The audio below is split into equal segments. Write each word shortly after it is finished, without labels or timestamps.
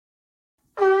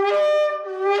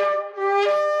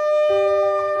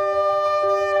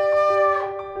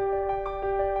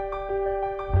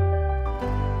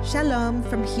Shalom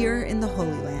from here in the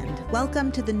Holy Land.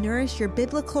 Welcome to the Nourish Your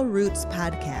Biblical Roots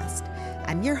podcast.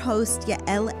 I'm your host,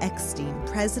 Yael Eckstein,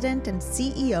 President and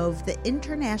CEO of the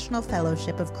International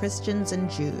Fellowship of Christians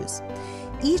and Jews.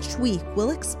 Each week, we'll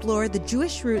explore the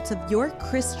Jewish roots of your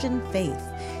Christian faith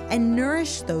and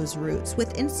nourish those roots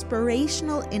with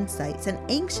inspirational insights and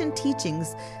ancient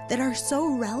teachings that are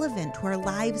so relevant to our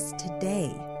lives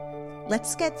today.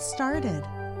 Let's get started.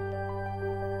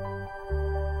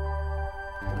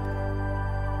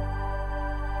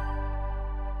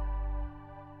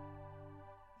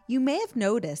 You may have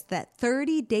noticed that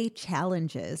 30-day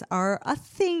challenges are a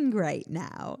thing right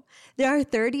now. There are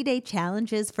 30-day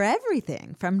challenges for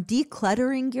everything, from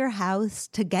decluttering your house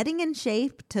to getting in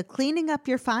shape to cleaning up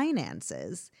your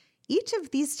finances. Each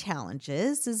of these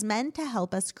challenges is meant to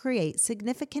help us create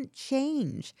significant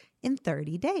change in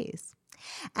 30 days.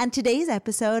 On today's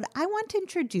episode, I want to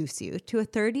introduce you to a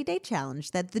 30-day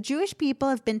challenge that the Jewish people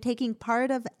have been taking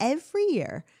part of every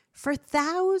year for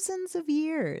thousands of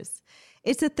years.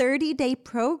 It's a 30-day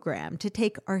program to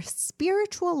take our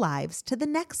spiritual lives to the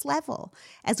next level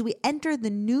as we enter the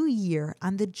new year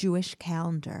on the Jewish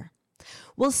calendar.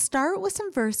 We'll start with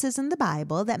some verses in the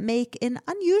Bible that make an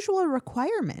unusual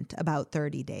requirement about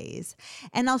 30 days,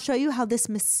 and I'll show you how this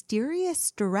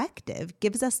mysterious directive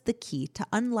gives us the key to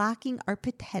unlocking our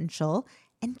potential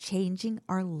and changing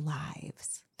our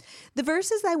lives. The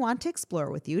verses I want to explore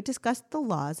with you discuss the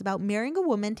laws about marrying a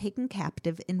woman taken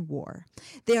captive in war.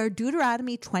 They are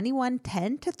Deuteronomy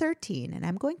 21:10-13, and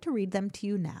I'm going to read them to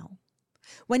you now.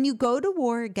 When you go to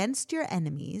war against your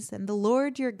enemies, and the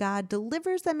Lord your God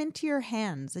delivers them into your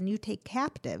hands, and you take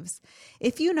captives,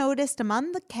 if you noticed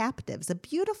among the captives a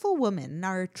beautiful woman and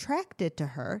are attracted to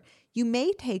her, you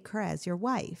may take her as your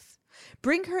wife.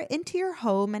 Bring her into your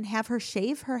home and have her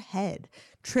shave her head,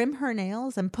 trim her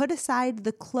nails, and put aside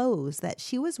the clothes that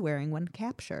she was wearing when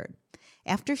captured.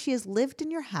 After she has lived in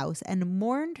your house and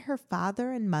mourned her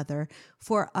father and mother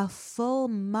for a full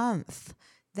month,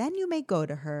 then you may go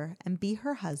to her and be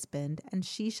her husband, and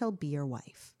she shall be your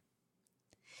wife.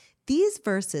 These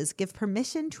verses give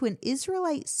permission to an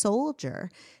Israelite soldier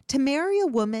to marry a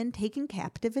woman taken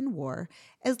captive in war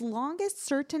as long as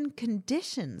certain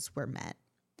conditions were met.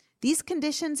 These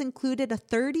conditions included a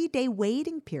 30-day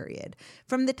waiting period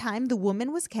from the time the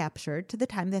woman was captured to the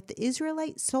time that the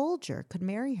Israelite soldier could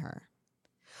marry her.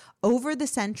 Over the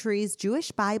centuries,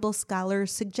 Jewish Bible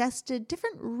scholars suggested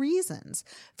different reasons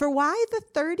for why the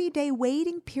 30-day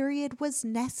waiting period was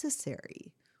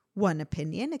necessary. One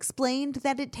opinion explained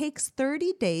that it takes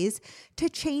 30 days to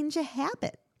change a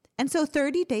habit. And so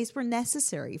 30 days were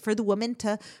necessary for the woman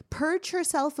to purge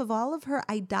herself of all of her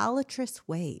idolatrous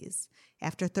ways.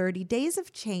 After 30 days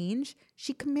of change,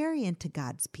 she can marry into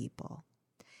God's people.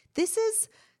 This is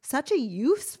such a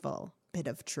useful bit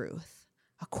of truth.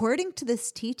 According to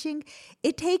this teaching,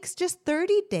 it takes just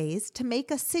 30 days to make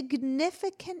a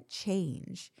significant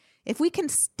change. If we can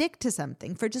stick to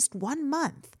something for just 1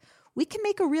 month, we can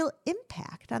make a real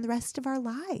impact on the rest of our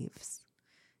lives.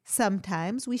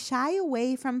 Sometimes we shy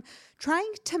away from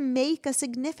trying to make a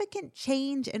significant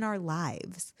change in our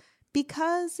lives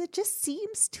because it just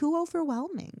seems too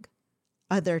overwhelming.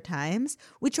 Other times,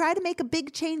 we try to make a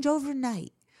big change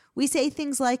overnight. We say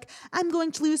things like, I'm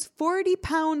going to lose 40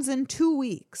 pounds in 2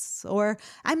 weeks, or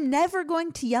I'm never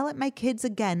going to yell at my kids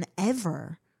again,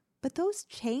 ever. But those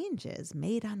changes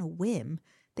made on a whim,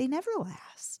 they never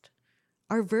last.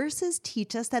 Our verses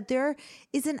teach us that there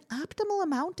is an optimal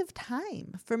amount of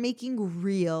time for making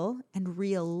real and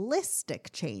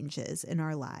realistic changes in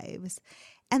our lives,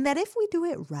 and that if we do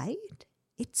it right,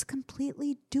 it's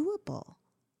completely doable.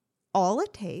 All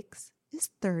it takes is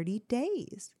 30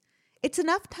 days. It's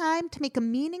enough time to make a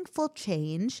meaningful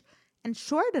change and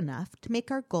short enough to make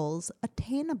our goals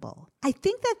attainable. I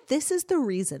think that this is the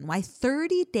reason why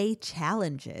 30-day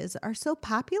challenges are so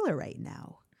popular right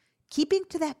now. Keeping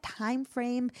to that time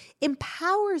frame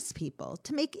empowers people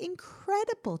to make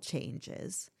incredible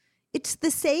changes. It's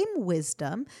the same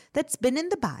wisdom that's been in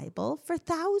the Bible for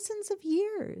thousands of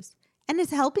years and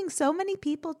is helping so many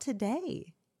people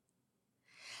today.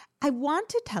 I want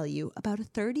to tell you about a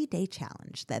 30-day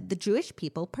challenge that the Jewish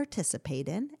people participate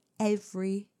in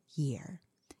every year.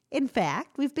 In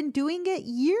fact, we've been doing it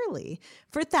yearly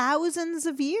for thousands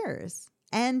of years,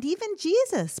 and even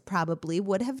Jesus probably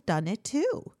would have done it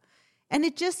too. And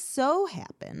it just so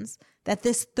happens that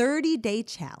this 30-day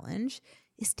challenge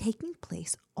is taking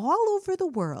place all over the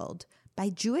world by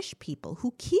Jewish people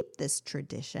who keep this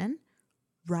tradition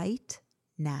right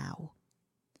now.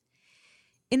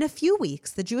 In a few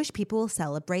weeks, the Jewish people will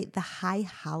celebrate the high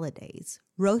holidays,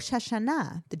 Rosh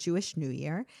Hashanah, the Jewish New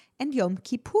Year, and Yom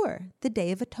Kippur, the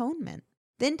Day of Atonement.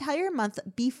 The entire month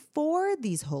before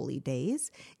these holy days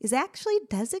is actually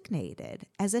designated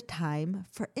as a time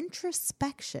for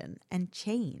introspection and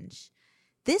change.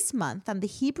 This month on the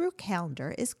Hebrew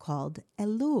calendar is called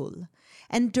Elul,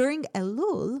 and during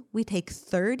Elul, we take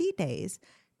 30 days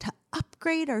to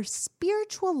upgrade our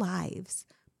spiritual lives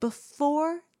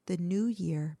before the new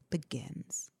year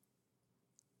begins.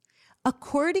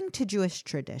 According to Jewish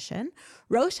tradition,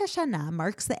 Rosh Hashanah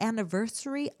marks the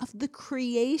anniversary of the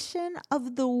creation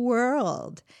of the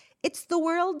world. It's the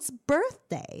world's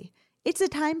birthday. It's a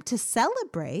time to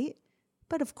celebrate,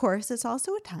 but of course, it's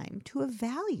also a time to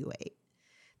evaluate.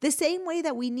 The same way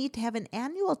that we need to have an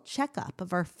annual checkup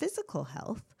of our physical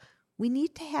health, we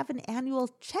need to have an annual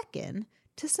check-in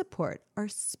to support our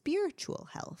spiritual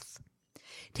health.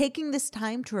 Taking this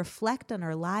time to reflect on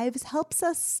our lives helps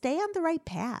us stay on the right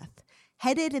path,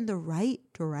 headed in the right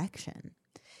direction.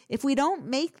 If we don't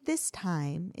make this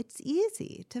time, it's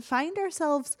easy to find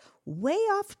ourselves way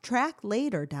off track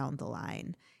later down the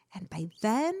line. And by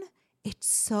then, it's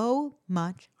so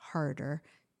much harder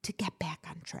to get back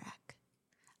on track.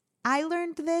 I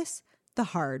learned this the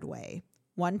hard way,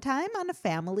 one time on a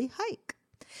family hike.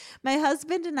 My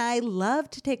husband and I love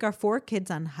to take our 4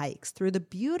 kids on hikes through the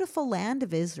beautiful land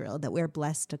of Israel that we're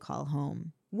blessed to call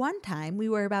home. One time, we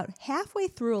were about halfway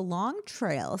through a long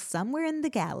trail somewhere in the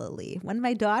Galilee when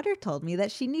my daughter told me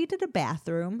that she needed a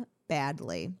bathroom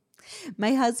badly.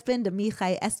 My husband,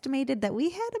 Amichai, estimated that we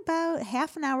had about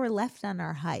half an hour left on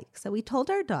our hike, so we told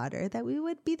our daughter that we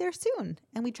would be there soon,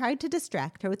 and we tried to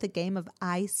distract her with a game of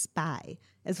I Spy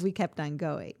as we kept on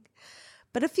going.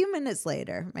 But a few minutes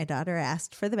later, my daughter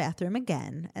asked for the bathroom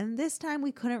again, and this time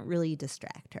we couldn't really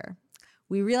distract her.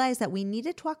 We realized that we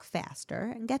needed to walk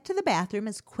faster and get to the bathroom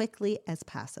as quickly as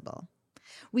possible.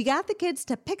 We got the kids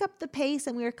to pick up the pace,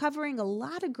 and we were covering a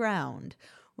lot of ground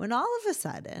when all of a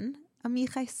sudden,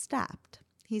 Amichai stopped.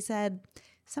 He said,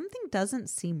 "Something doesn't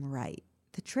seem right.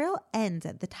 The trail ends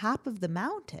at the top of the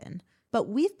mountain, but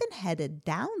we've been headed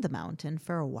down the mountain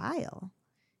for a while."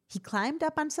 He climbed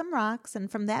up on some rocks,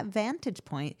 and from that vantage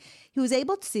point, he was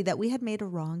able to see that we had made a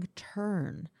wrong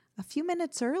turn a few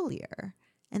minutes earlier,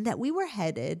 and that we were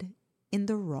headed in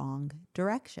the wrong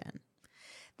direction.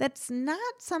 That's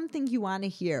not something you want to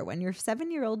hear when your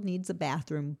 7-year-old needs a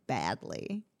bathroom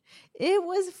badly. It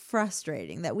was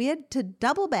frustrating that we had to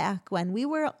double back when we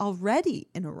were already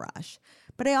in a rush,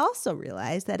 but I also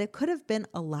realized that it could have been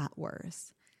a lot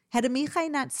worse. Had Amichai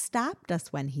not stopped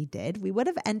us when he did, we would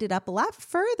have ended up a lot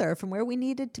further from where we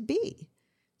needed to be.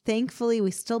 Thankfully,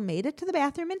 we still made it to the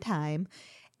bathroom in time,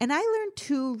 and I learned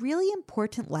 2 really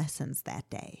important lessons that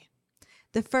day.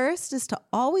 The first is to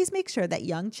always make sure that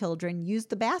young children use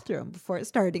the bathroom before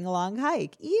starting a long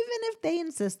hike, even if they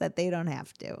insist that they don't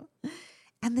have to.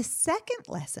 And the second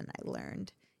lesson I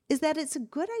learned is that it's a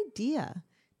good idea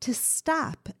to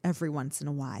stop every once in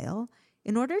a while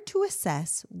in order to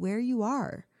assess where you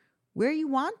are, where you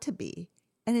want to be,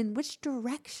 and in which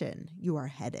direction you are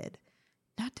headed,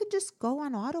 not to just go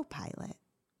on autopilot.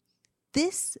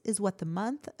 This is what the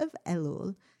month of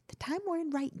Elul, the time we're in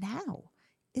right now,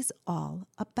 is all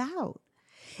about.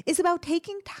 It's about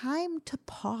taking time to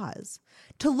pause,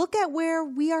 to look at where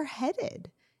we are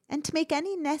headed, and to make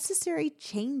any necessary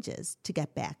changes to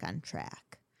get back on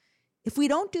track. If we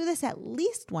don't do this at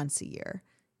least once a year,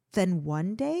 then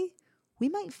one day we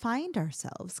might find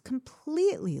ourselves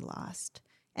completely lost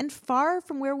and far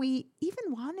from where we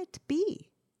even wanted to be.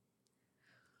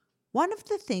 One of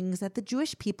the things that the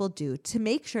Jewish people do to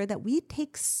make sure that we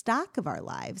take stock of our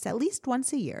lives at least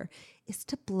once a year is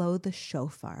to blow the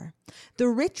shofar, the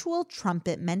ritual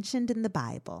trumpet mentioned in the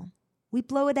Bible. We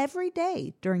blow it every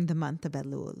day during the month of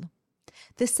Elul.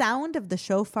 The sound of the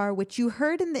shofar, which you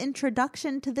heard in the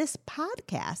introduction to this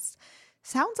podcast,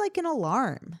 sounds like an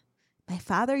alarm. My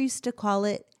father used to call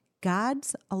it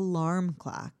God's alarm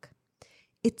clock.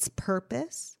 Its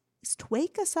purpose is to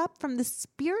wake us up from the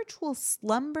spiritual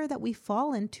slumber that we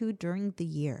fall into during the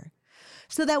year,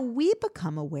 so that we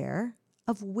become aware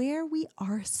of where we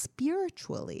are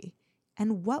spiritually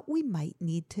and what we might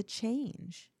need to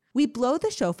change. We blow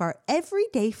the shofar every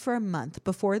day for a month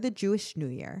before the Jewish New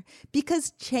Year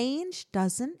because change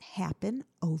doesn't happen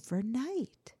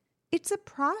overnight. It's a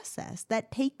process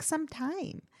that takes some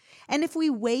time. And if we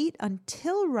wait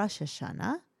until Rosh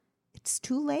Hashanah, it's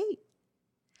too late.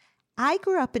 I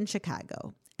grew up in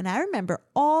Chicago, and I remember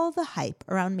all the hype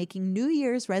around making New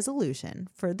Year's resolution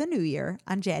for the new year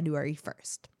on January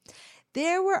 1st.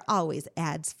 There were always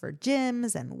ads for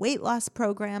gyms and weight loss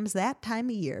programs that time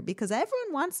of year because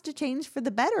everyone wants to change for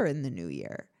the better in the new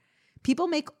year. People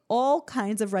make all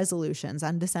kinds of resolutions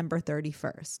on December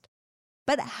 31st.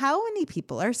 But how many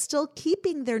people are still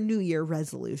keeping their New Year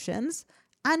resolutions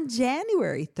on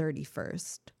January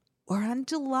 31st or on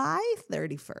July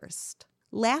 31st?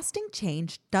 Lasting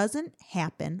change doesn't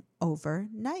happen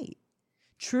overnight.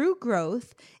 True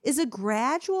growth is a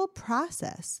gradual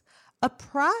process, a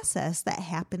process that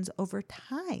happens over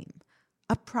time.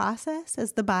 A process,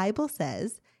 as the Bible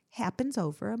says, happens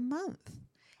over a month.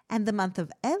 And the month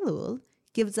of Elul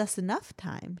gives us enough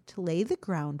time to lay the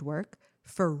groundwork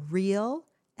for real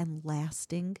and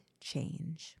lasting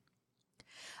change.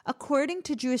 According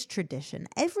to Jewish tradition,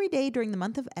 every day during the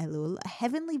month of Elul, a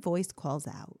heavenly voice calls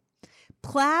out,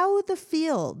 "Plow the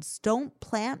fields, don't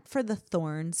plant for the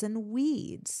thorns and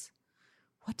weeds."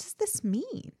 What does this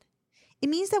mean? It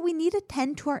means that we need to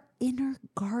tend to our inner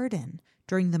garden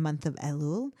during the month of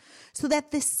Elul so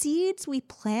that the seeds we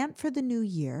plant for the new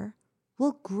year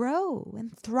will grow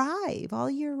and thrive all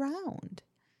year round.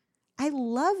 I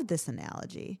love this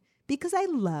analogy because I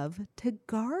love to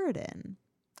garden.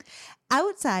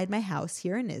 Outside my house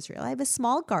here in Israel, I have a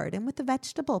small garden with a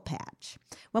vegetable patch.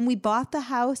 When we bought the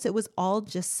house, it was all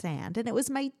just sand, and it was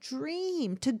my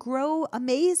dream to grow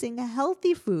amazing,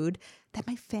 healthy food that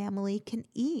my family can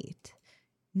eat.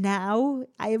 Now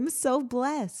I am so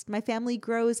blessed. My family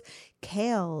grows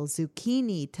kale,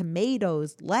 zucchini,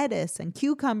 tomatoes, lettuce, and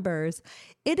cucumbers.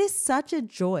 It is such a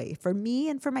joy for me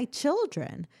and for my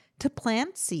children to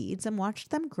plant seeds and watch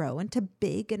them grow into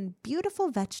big and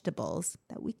beautiful vegetables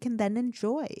that we can then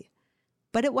enjoy.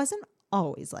 But it wasn't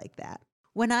always like that.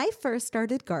 When I first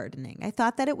started gardening, I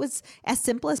thought that it was as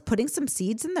simple as putting some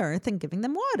seeds in the earth and giving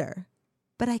them water.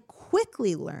 But I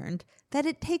quickly learned that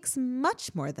it takes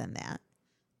much more than that.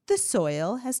 The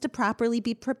soil has to properly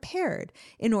be prepared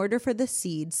in order for the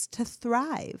seeds to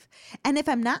thrive. And if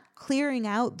I'm not clearing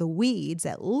out the weeds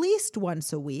at least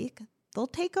once a week, they'll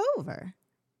take over.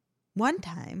 One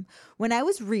time, when I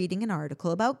was reading an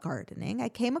article about gardening, I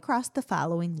came across the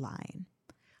following line.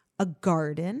 A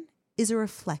garden is a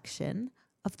reflection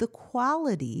of the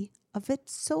quality of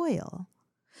its soil.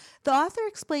 The author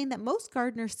explained that most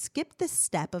gardeners skip the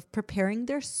step of preparing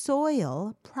their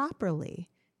soil properly.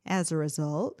 As a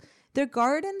result, their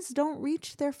gardens don't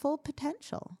reach their full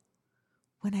potential.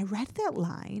 When I read that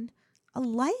line, a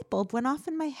light bulb went off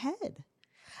in my head.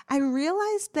 I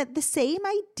realized that the same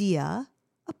idea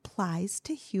applies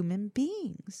to human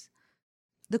beings.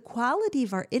 The quality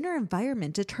of our inner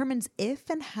environment determines if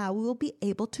and how we will be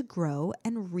able to grow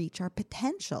and reach our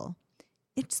potential.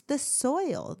 It's the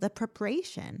soil, the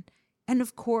preparation, and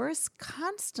of course,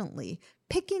 constantly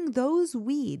picking those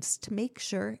weeds to make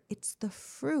sure it's the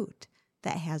fruit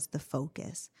that has the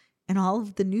focus and all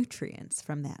of the nutrients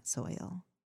from that soil.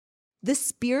 The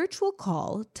spiritual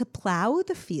call to plow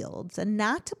the fields and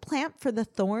not to plant for the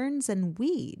thorns and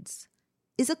weeds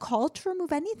is a call to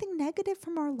remove anything negative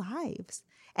from our lives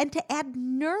and to add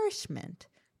nourishment,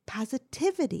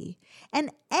 positivity,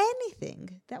 and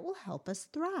anything that will help us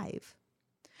thrive.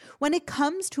 When it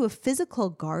comes to a physical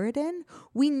garden,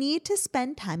 we need to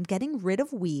spend time getting rid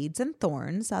of weeds and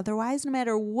thorns. Otherwise, no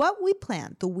matter what we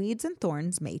plant, the weeds and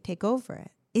thorns may take over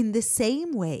it. In the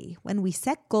same way, when we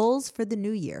set goals for the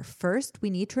new year, first we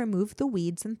need to remove the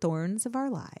weeds and thorns of our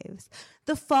lives,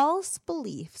 the false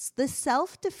beliefs, the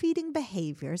self-defeating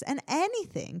behaviors, and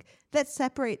anything that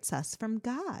separates us from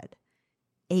God.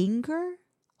 Anger,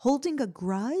 holding a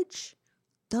grudge,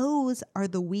 those are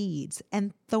the weeds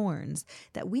and thorns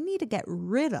that we need to get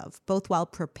rid of, both while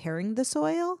preparing the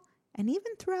soil and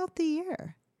even throughout the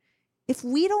year. If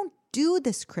we don't do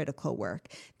this critical work,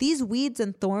 these weeds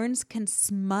and thorns can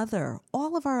smother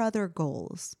all of our other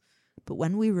goals. But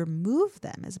when we remove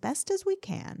them as best as we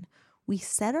can, we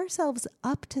set ourselves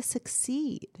up to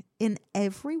succeed in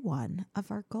every one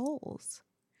of our goals.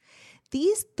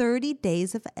 These 30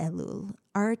 days of Elul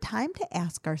are a time to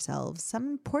ask ourselves some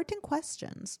important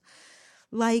questions,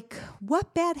 like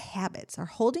what bad habits are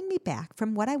holding me back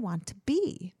from what I want to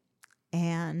be?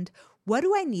 And what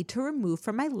do I need to remove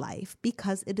from my life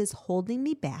because it is holding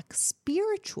me back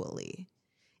spiritually?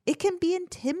 It can be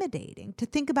intimidating to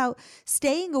think about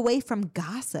staying away from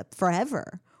gossip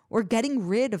forever or getting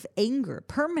rid of anger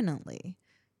permanently.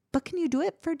 But can you do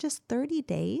it for just 30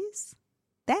 days?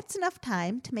 That's enough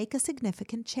time to make a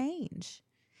significant change.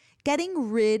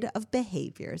 Getting rid of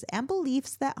behaviors and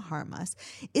beliefs that harm us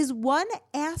is one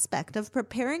aspect of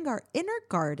preparing our inner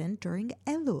garden during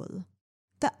Elul.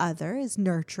 The other is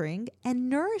nurturing and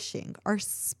nourishing our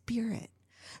spirit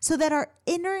so that our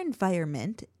inner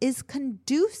environment is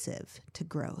conducive to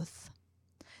growth.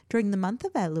 During the month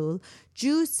of Elul,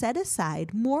 Jews set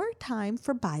aside more time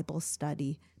for Bible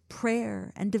study,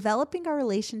 prayer, and developing our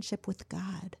relationship with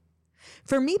God.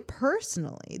 For me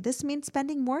personally, this means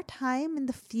spending more time in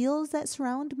the fields that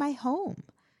surround my home.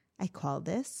 I call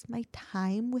this my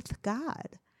time with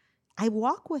God. I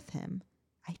walk with him,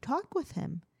 I talk with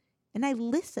him, and I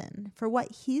listen for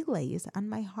what he lays on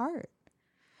my heart.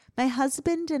 My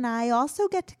husband and I also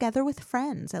get together with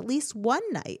friends at least one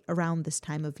night around this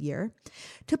time of year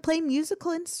to play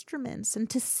musical instruments and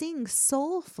to sing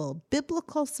soulful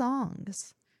biblical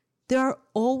songs. There are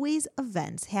always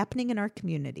events happening in our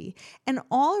community and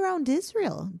all around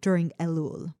Israel during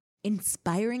Elul.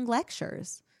 Inspiring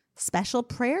lectures, special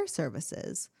prayer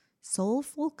services,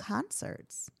 soulful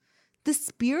concerts. The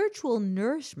spiritual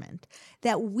nourishment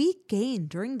that we gain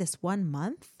during this 1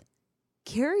 month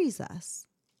carries us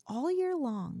all year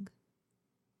long.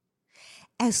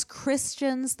 As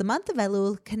Christians, the month of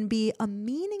Elul can be a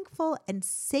meaningful and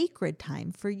sacred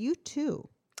time for you too.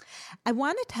 I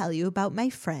want to tell you about my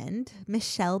friend,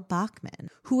 Michelle Bachman,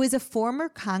 who is a former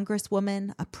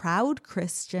congresswoman, a proud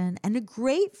Christian, and a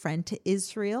great friend to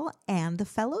Israel and the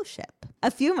fellowship.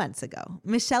 A few months ago,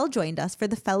 Michelle joined us for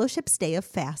the fellowship's day of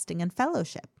fasting and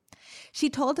fellowship. She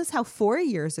told us how 4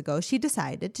 years ago she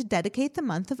decided to dedicate the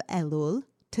month of Elul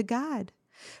to God.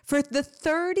 For the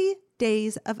 30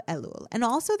 days of Elul, and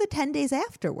also the 10 days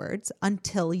afterwards,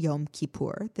 until Yom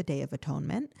Kippur, the Day of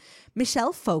Atonement,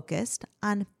 Michelle focused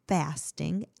on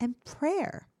fasting and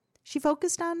prayer. She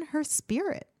focused on her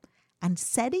spirit, on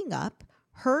setting up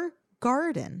her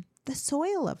garden, the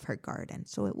soil of her garden,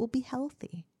 so it will be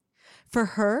healthy. For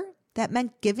her, that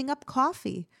meant giving up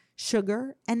coffee,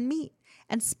 sugar, and meat,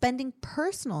 and spending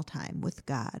personal time with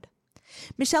God.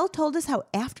 Michelle told us how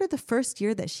after the first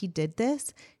year that she did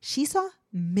this, she saw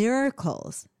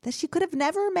miracles that she could have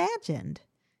never imagined.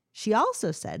 She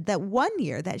also said that 1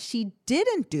 year that she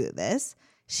didn't do this,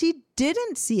 she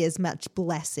didn't see as much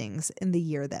blessings in the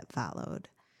year that followed.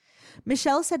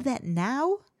 Michelle said that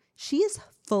now she is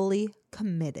fully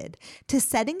committed to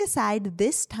setting aside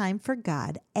this time for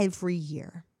God every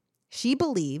year. She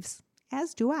believes,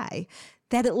 as do I,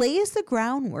 that it lays the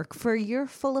groundwork for a year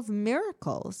full of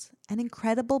miracles and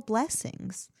incredible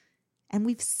blessings. And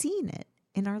we've seen it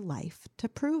in our life to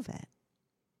prove it.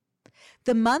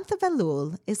 The month of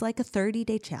Elul is like a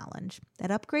 30-day challenge that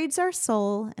upgrades our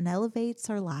soul and elevates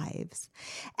our lives.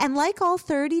 And like all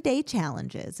 30-day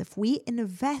challenges, if we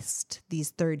invest these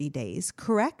 30 days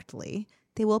correctly,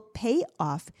 they will pay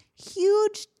off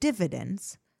huge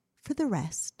dividends for the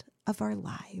rest of our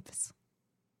lives.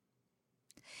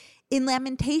 In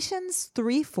Lamentations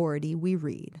 3:40, we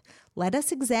read, "Let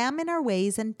us examine our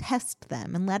ways and test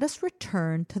them, and let us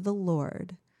return to the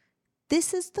Lord."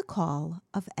 This is the call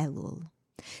of Elul,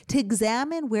 to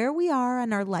examine where we are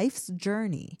on our life's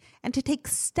journey and to take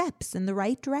steps in the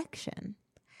right direction.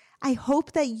 I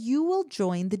hope that you will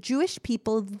join the Jewish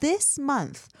people this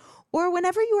month or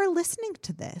whenever you are listening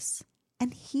to this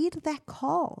and heed that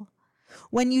call.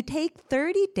 When you take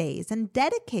 30 days and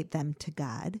dedicate them to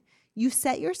God, you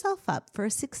set yourself up for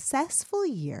a successful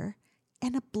year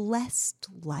and a blessed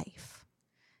life.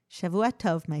 Shavua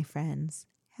Tov, my friends.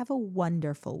 Have a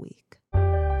wonderful week.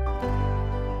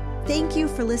 Thank you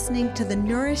for listening to the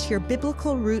Nourish Your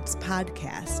Biblical Roots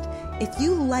podcast. If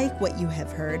you like what you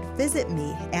have heard, visit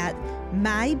me at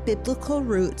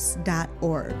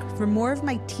mybiblicalroots.org for more of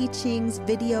my teachings,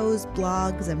 videos,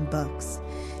 blogs, and books.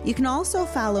 You can also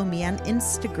follow me on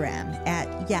Instagram at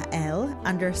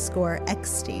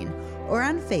Yael_Eckstein or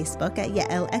on Facebook at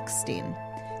Yael Eckstein.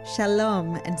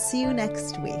 Shalom and see you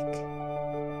next week.